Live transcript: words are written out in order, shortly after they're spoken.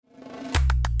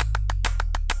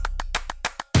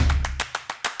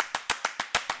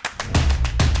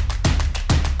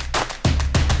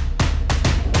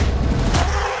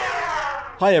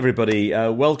Hi everybody,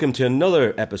 welcome to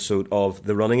another episode of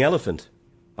The Running Elephant.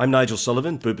 I'm Nigel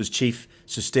Sullivan, Bupa's Chief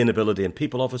Sustainability and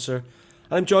People Officer,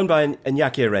 and I'm joined by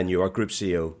Iñaki and Nigel, our Group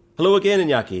CEO. Hello again,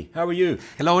 Iñaki. How are you?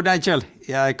 Hello, Nigel.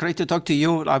 Yeah, great to talk to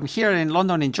you. I'm here in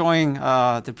London enjoying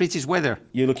the British weather.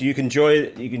 You can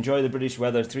enjoy the British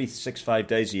weather 365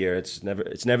 days a year. It's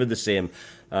never the same.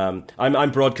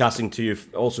 I'm broadcasting to you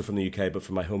also from the UK, but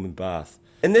from my home in Bath.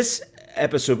 In this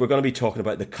episode, we're going to be talking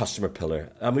about the customer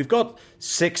pillar, and we've got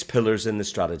 6 pillars in the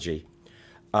strategy.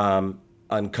 And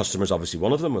customers, obviously,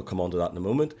 one of them. We'll come on to that in a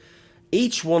moment.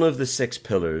 Each one of the 6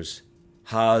 pillars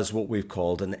has what we've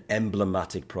called an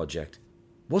emblematic project.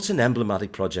 What's an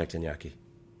emblematic project, Iñaki?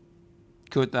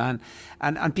 Good,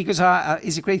 and because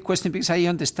it's a great question, because I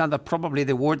understand that probably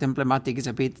the word emblematic is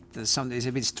a bit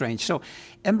strange. So,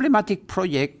 emblematic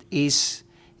project is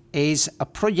a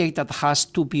project that has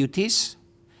 2 beauties.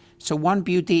 So one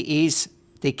beauty is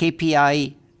the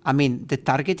KPI, the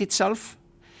target itself,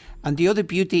 and the other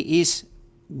beauty is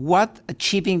what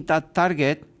achieving that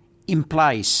target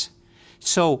implies.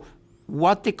 So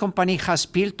what the company has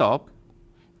built up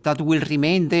that will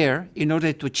remain there in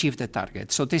order to achieve the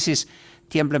target. So this is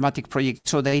the emblematic project.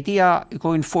 So the idea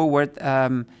going forward,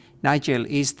 Nigel,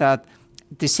 is that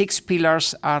the 6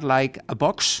 pillars are like a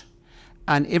box,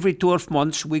 and every 12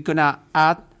 months we're going to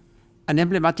add an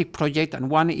emblematic project, and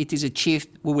when it is achieved,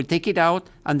 we will take it out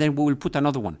and then we will put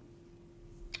another one.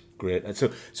 Great. And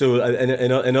so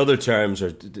in other terms,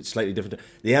 or slightly different,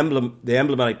 the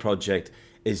emblematic project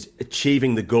is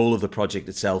achieving the goal of the project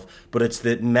itself, but it's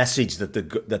the message that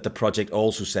the project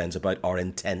also sends about our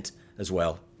intent as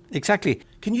well. Exactly.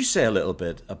 Can you say a little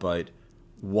bit about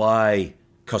why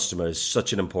customer is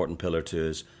such an important pillar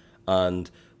to us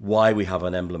and why we have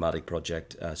an emblematic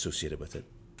project associated with it?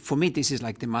 For me, this is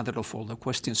like the mother of all the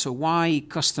questions. So why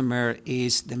customer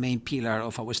is the main pillar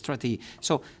of our strategy?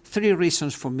 So 3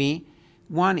 reasons for me.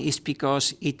 One is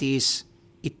because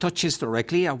it touches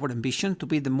directly our ambition to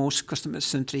be the most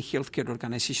customer-centric healthcare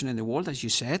organization in the world, as you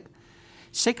said.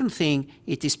 Second thing,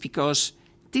 it is because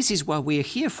this is what we are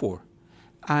here for.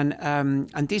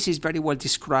 And this is very well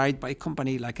described by a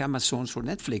company like Amazon or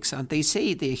Netflix. And they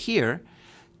say they're here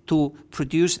to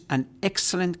produce an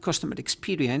excellent customer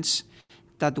experience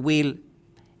that will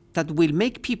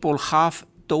make people have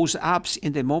those apps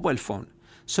in their mobile phone.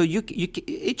 So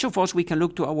each of us, we can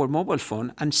look to our mobile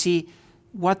phone and see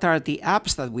what are the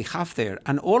apps that we have there.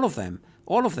 And all of them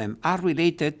are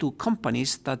related to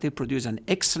companies that they produce an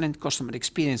excellent customer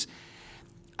experience.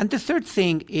 And the third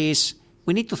thing is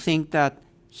we need to think that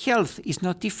health is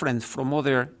not different from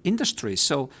other industries.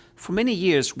 So for many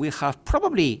years, we have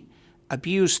probably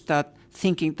abused that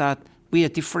thinking that we are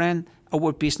different.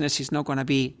 Our business is not going to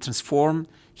be transformed.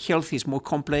 Health is more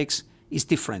complex, is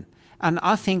different. And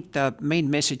I think the main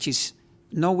message is,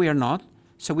 no, we are not.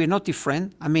 So we're not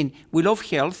different. We love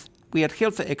health. We are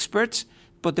health experts,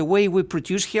 but the way we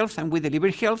produce health and we deliver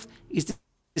health is the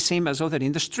same as other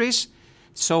industries.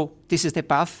 So this is the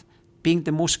path. Being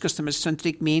the most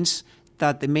customer-centric means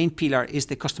that the main pillar is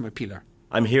the customer pillar.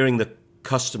 I'm hearing the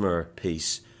customer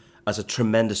piece as a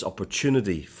tremendous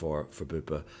opportunity for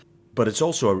Bupa. But it's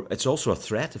also a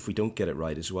threat if we don't get it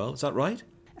right as well. Is that right?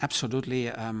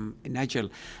 Absolutely, Nigel.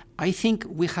 I think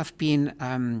we have been,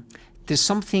 there's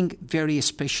something very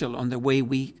special on the way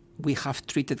we have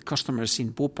treated customers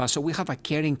in Bupa. So we have a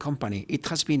caring company. It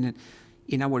has been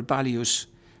in our values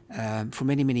for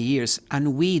many, many years,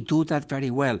 and we do that very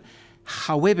well.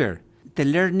 However, the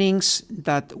learnings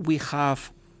that we have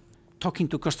talking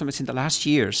to customers in the last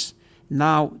years,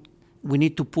 now we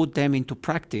need to put them into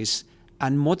practice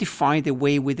and modify the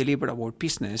way we deliver our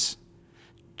business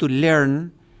to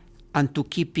learn and to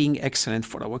keep being excellent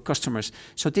for our customers.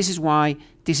 So this is why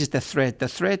this is the threat. The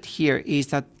threat here is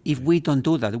that if we don't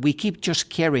do that, we keep just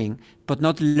caring, but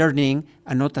not learning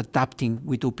and not adapting,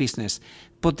 we do business.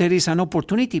 But there is an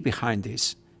opportunity behind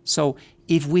this. So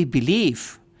if we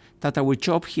believe that our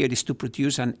job here is to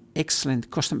produce an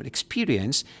excellent customer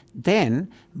experience,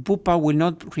 then Bupa will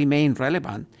not remain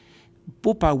relevant.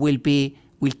 Bupa will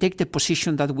take the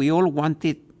position that we all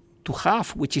wanted to have,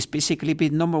 which is basically be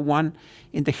number 1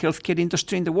 in the healthcare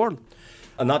industry in the world.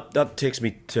 And that takes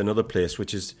me to another place,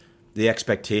 which is the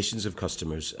expectations of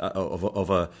customers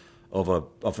of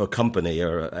a company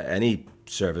or any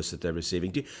service that they're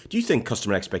receiving. Do you think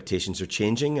customer expectations are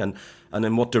changing, and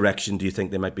in what direction do you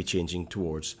think they might be changing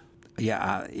towards?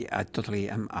 Yeah, totally,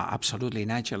 absolutely,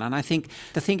 Nigel. And I think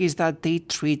the thing is that they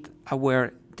treat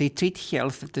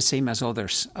health the same as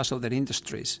other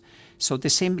industries. So the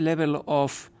same level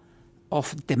of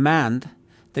demand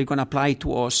they're going to apply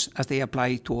to us as they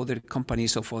apply to other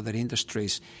companies of other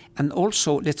industries. And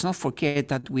also, let's not forget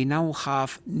that we now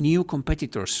have new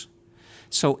competitors.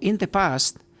 So in the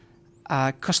past,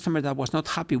 a customer that was not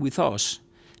happy with us,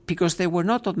 because there were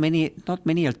not many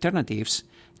alternatives,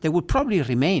 they would probably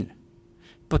remain.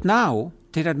 But now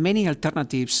there are many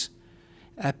alternatives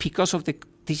because of the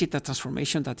digital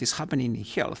transformation that is happening in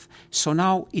health. So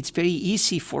now it's very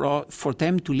easy for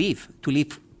them to leave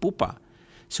Bupa.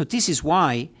 So this is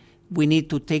why we need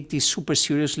to take this super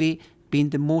seriously. Being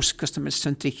the most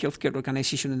customer-centric healthcare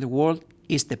organization in the world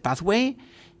is the pathway.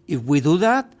 If we do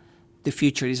that, the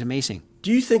future is amazing.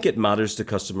 Do you think it matters to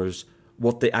customers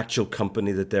what the actual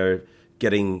company that they're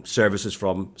getting services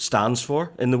from stands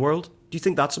for in the world? Do you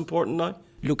think that's important now?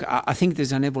 Look, I think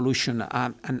there's an evolution.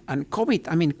 And COVID,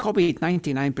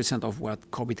 99% of what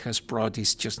COVID has brought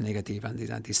is just negative and is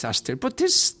a disaster. But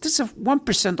there's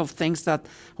 1% of things that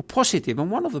are positive. And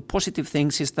one of the positive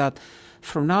things is that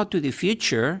from now to the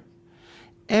future,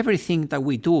 everything that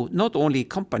we do, not only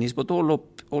companies, but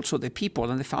also the people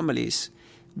and the families,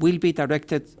 will be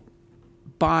directed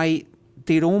by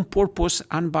their own purpose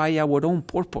and by our own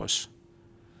purpose.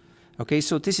 Okay,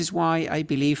 so this is why I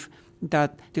believe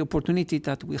that the opportunity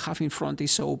that we have in front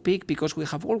is so big, because we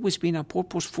have always been a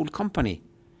purposeful company.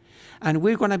 And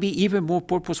we're going to be even more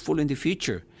purposeful in the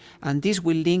future. And this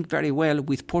will link very well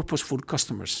with purposeful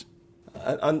customers.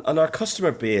 And our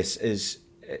customer base is,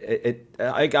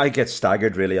 I get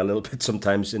staggered really a little bit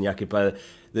sometimes, Iñaki, by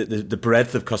the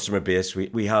breadth of customer base.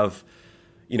 We have,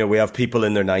 we have people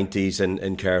in their 90s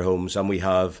in care homes, and we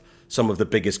have some of the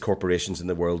biggest corporations in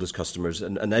the world as customers,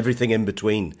 and everything in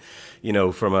between,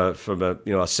 from a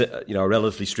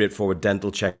relatively straightforward dental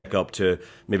checkup to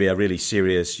maybe a really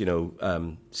serious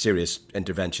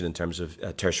intervention in terms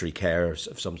of tertiary care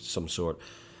of some sort.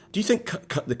 Do you think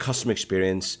the customer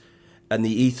experience and the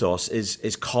ethos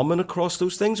is common across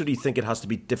those things, or do you think it has to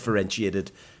be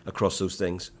differentiated across those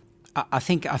things? I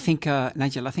think,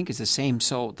 Nigel, I think it's the same.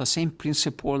 So the same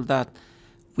principle that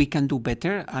we can do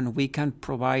better and we can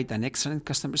provide an excellent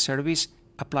customer service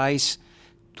applies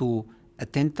to a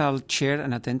dental chair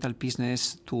and a dental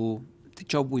business, to the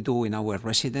job we do in our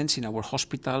residents, in our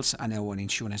hospitals, and our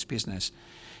insurance business.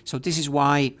 So this is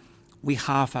why we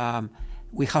have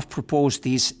proposed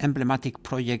this emblematic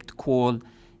project called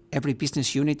Every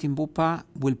Business Unit in Bupa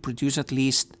will produce at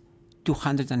least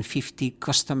 250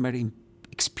 customer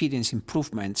experience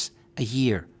improvements a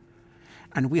year.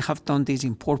 And we have done this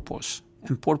in purpose.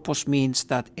 And purpose means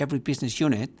that every business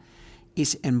unit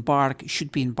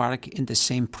should be embarked in the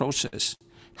same process.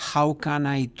 How can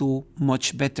I do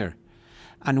much better?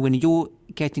 And when you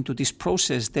get into this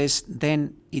process,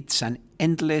 then it's an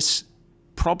endless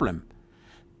problem.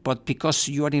 But because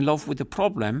you are in love with the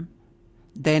problem,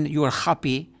 then you are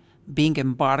happy being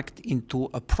embarked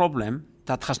into a problem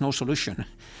that has no solution.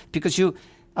 Because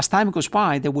as time goes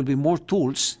by, there will be more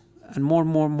tools and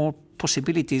more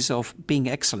possibilities of being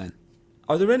excellent.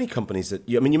 Are there any companies that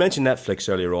you mentioned Netflix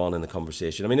earlier on in the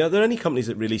conversation. Are there any companies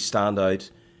that really stand out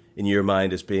in your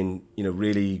mind as being,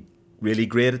 really, really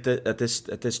great at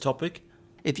this topic?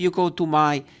 If you go to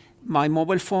my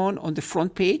mobile phone, on the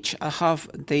front page, I have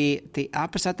the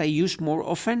apps that I use more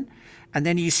often. And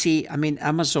then you see,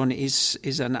 Amazon is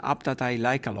an app that I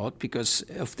like a lot because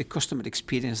of the customer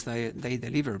experience they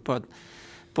deliver. But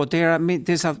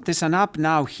there's an app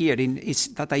now here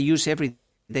that I use every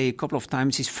day a couple of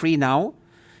times. It's free now.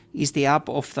 Is the app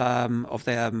of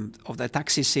the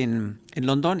taxis in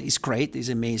London. It's great. It's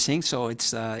amazing. So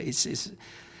it's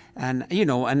and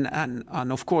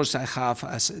of course I have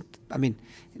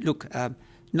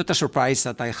not a surprise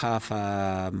that I have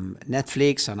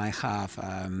Netflix and I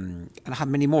have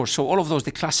many more. So all of those,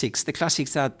 the classics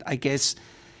that I guess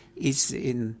is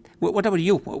in. What about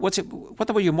you? What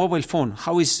about your mobile phone?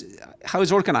 How is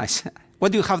organized?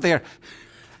 What do you have there?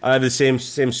 I have the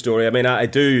same story.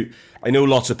 I know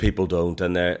lots of people don't,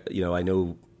 and I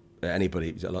know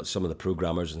some of the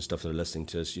programmers and stuff that are listening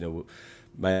to us,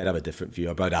 might have a different view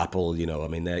about Apple.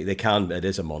 They can. It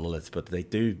is a monolith, but they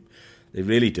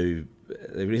really do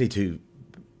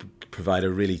provide a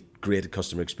really great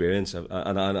customer experience,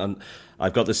 and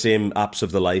I've got the same apps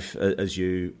of the life as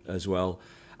you as well.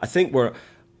 I think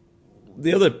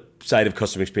the other side of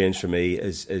customer experience for me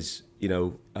is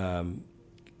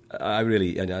I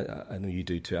really, and I know you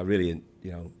do too. I really,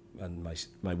 and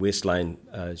my waistline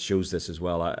shows this as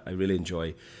well. I really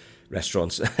enjoy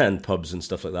restaurants and pubs and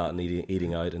stuff like that, and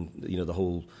eating out, and the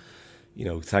whole,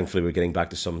 thankfully we're getting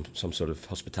back to some sort of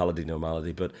hospitality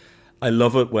normality. But I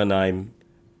love it when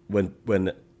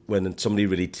somebody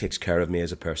really takes care of me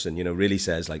as a person. Really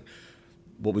says like,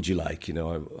 what would you like? You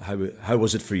know, how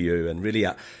was it for you? And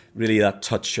really that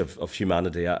touch of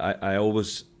humanity. I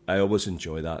always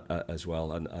enjoy that as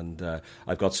well. And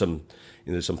I've got some,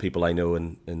 you know, some people I know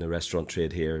in the restaurant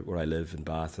trade here where I live in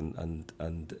Bath,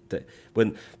 and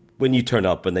when you turn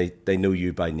up and they know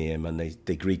you by name and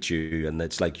they greet you, and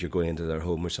it's like you're going into their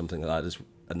home or something like that.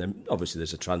 And then obviously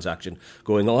there's a transaction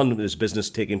going on, there's business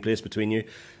taking place between you.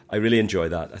 I really enjoy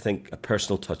that. I think a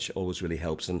personal touch always really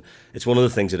helps, and it's one of the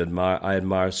things that I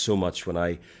admire so much when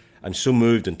I'm so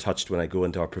moved and touched when I go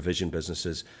into our provision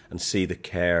businesses and see the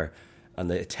care and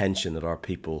the attention that our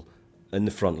people in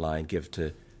the front line give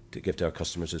to our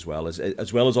customers, as well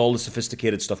as all the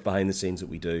sophisticated stuff behind the scenes that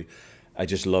we do. I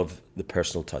just love the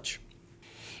personal touch.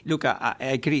 Look, I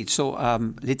agree. So,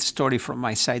 little story from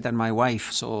my side and my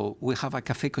wife. So we have a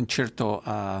cafe concerto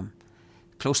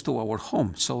close to our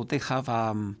home. So they have,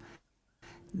 in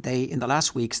the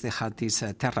last weeks, they had this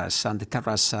terrace, and the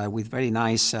terrace with very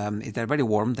nice, they're very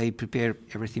warm. They prepare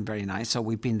everything very nice. So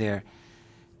we've been there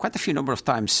quite a few number of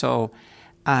times. So,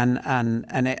 and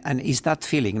is that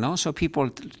feeling, no? So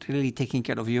people really taking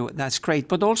care of you. That's great.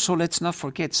 But also, let's not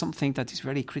forget something that is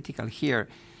very critical here,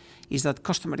 is that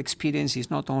customer experience is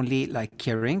not only like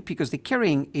caring, because the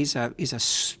caring is a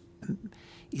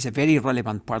very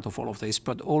relevant part of all of this,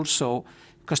 but also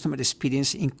customer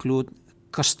experience include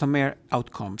customer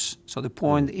outcomes. So the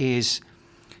point is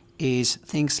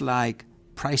things like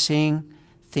pricing,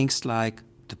 things like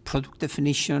the product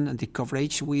definition and the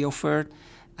coverage we offer,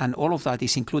 and all of that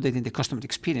is included in the customer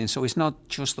experience. So it's not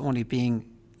just only being,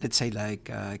 let's say, like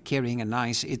caring and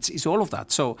nice. It's all of that.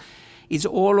 So it's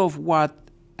all of what.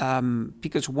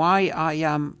 Because why I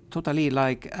am totally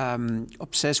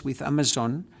obsessed with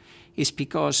Amazon is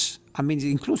because, I mean, it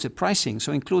includes the pricing,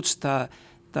 so it includes the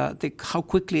how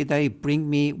quickly they bring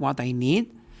me what I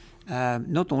need,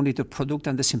 not only the product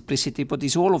and the simplicity, but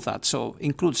it's all of that. So it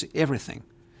includes everything.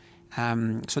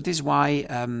 So this is why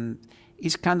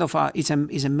it's kind of it's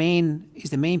the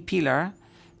main pillar,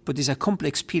 but it's a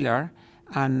complex pillar,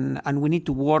 and we need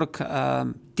to work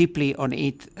deeply on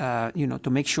it, to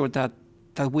make sure that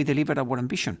we deliver our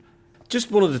ambition.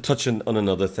 Just wanted to touch on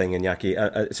another thing,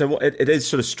 Iñaki. So it is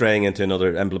sort of straying into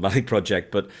another emblematic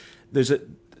project, but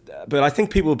I think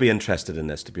people will be interested in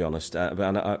this, to be honest.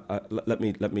 Let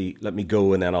me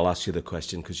go, and then I'll ask you the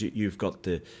question, because you've got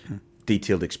the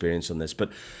detailed experience on this.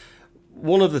 But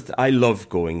one of I love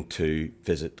going to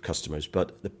visit customers,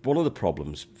 but one of the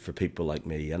problems for people like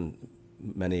me and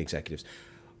many executives,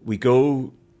 we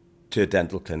go to a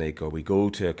dental clinic or we go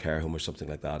to a care home or something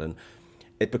like that, and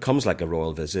it becomes like a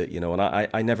royal visit, and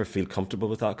I never feel comfortable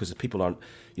with that, because the people aren't,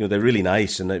 they're really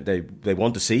nice and they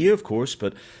want to see you, of course,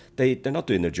 but they're not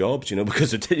doing their jobs,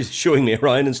 because they're showing me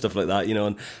around and stuff like that,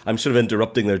 and I'm sort of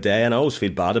interrupting their day, and I always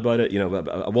feel bad about it.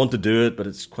 I want to do it, but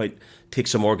it's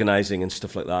takes some organising and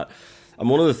stuff like that. And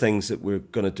one of the things that we're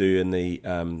going to do in the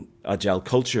agile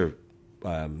culture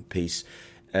piece,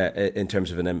 in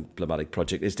terms of an emblematic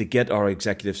project, is to get our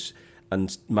executives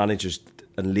and managers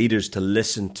and leaders to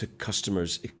listen to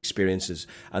customers' experiences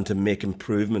and to make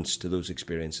improvements to those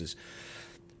experiences.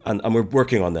 And we're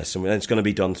working on this, and it's going to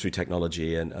be done through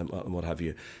technology and what have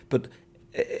you. But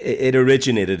it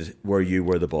originated where you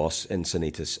were the boss in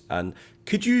Sanitas. And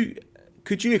could you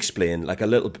explain, like, a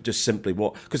little, just simply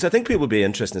what, because I think people will be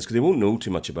interested in this, because they won't know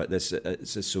too much about this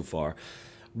so far.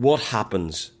 What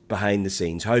happens behind the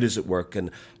scenes? How does it work? And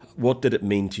what did it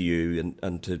mean to you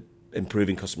and to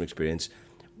improving customer experience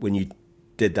when you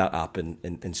did that app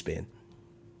in Spain?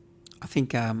 I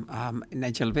think,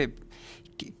 Nigel,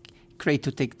 great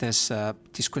to take this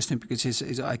question, because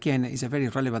it's a very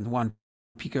relevant one.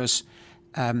 Because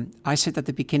I said at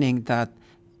the beginning that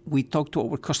we talk to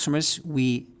our customers,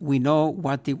 we know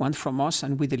what they want from us,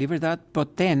 and we deliver that.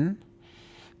 But then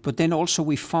also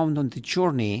we found on the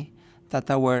journey that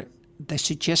the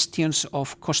suggestions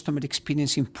of customer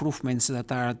experience improvements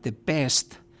that are the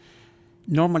best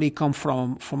normally come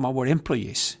from our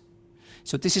employees.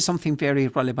 So this is something very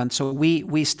relevant. So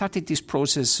we started this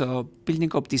process of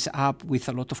building up this app with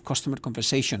a lot of customer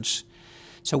conversations.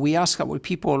 So we ask our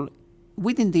people,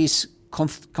 within this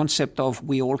concept of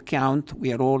we all count,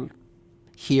 we are all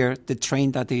here, the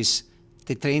train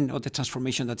or the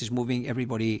transformation that is moving,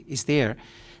 everybody is there.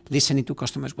 Listening to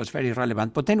customers was very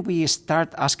relevant. But then we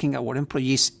start asking our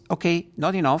employees, okay,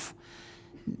 not enough.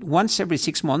 Once every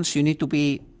 6 months, you need to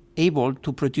be able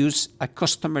to produce a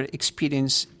customer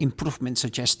experience improvement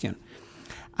suggestion.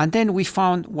 And then we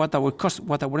found what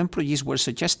our employees were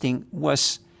suggesting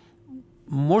was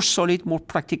more solid, more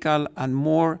practical, and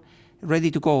more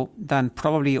ready to go than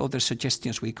probably other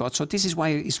suggestions we got. So this is why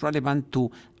it's relevant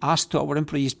to ask to our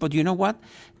employees. But you know what?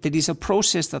 There is a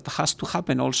process that has to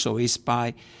happen also is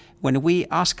by when we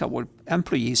ask our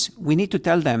employees, we need to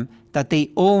tell them that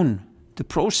they own the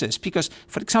process. Because,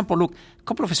 for example, look, a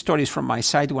couple of stories from my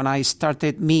side when I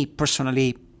started me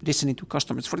personally listening to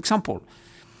customers. For example,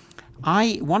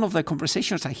 one of the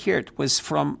conversations I heard was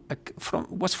from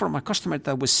a customer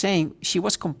that was saying she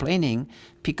was complaining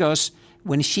because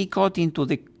when she got into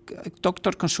the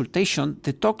doctor consultation,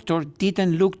 the doctor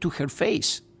didn't look to her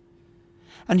face.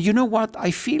 And you know what?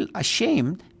 I feel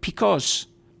ashamed because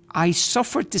I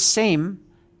suffered the same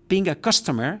being a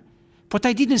customer, but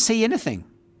I didn't say anything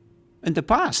in the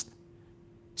past.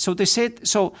 So they said,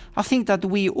 so I think that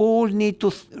we all need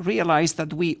to realize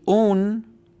that we own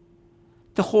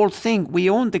the whole thing. We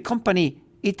own the company.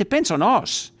 It depends on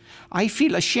us. I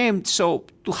feel ashamed to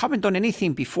haven't done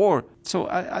anything before. So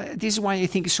this is why I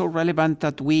think it's so relevant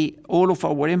that all of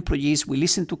our employees, we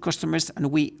listen to customers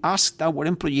and we ask our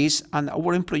employees, and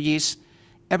our employees,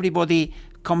 everybody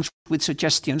comes with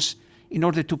suggestions in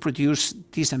order to produce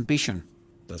this ambition.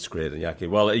 That's great, Iñaki.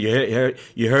 Well, you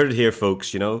heard it here,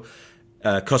 folks.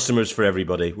 Customers for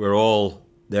everybody. We're all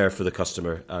there for the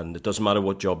customer, and it doesn't matter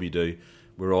what job you do.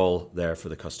 We're all there for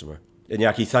the customer.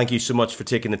 Iñaki, thank you so much for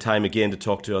taking the time again to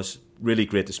talk to us. Really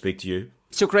great to speak to you.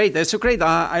 So great.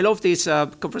 I love these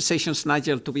conversations,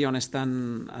 Nigel, to be honest,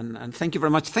 and thank you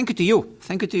very much. Thank you to you.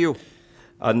 Thank you to you.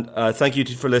 And thank you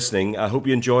for listening. I hope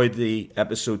you enjoyed the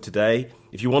episode today.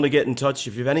 If you want to get in touch,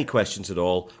 if you have any questions at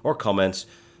all or comments,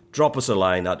 drop us a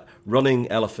line at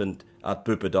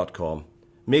runningelephant@bupa.com.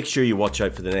 Make sure you watch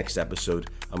out for the next episode,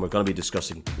 and we're going to be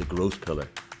discussing the growth pillar.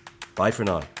 Bye for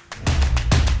now.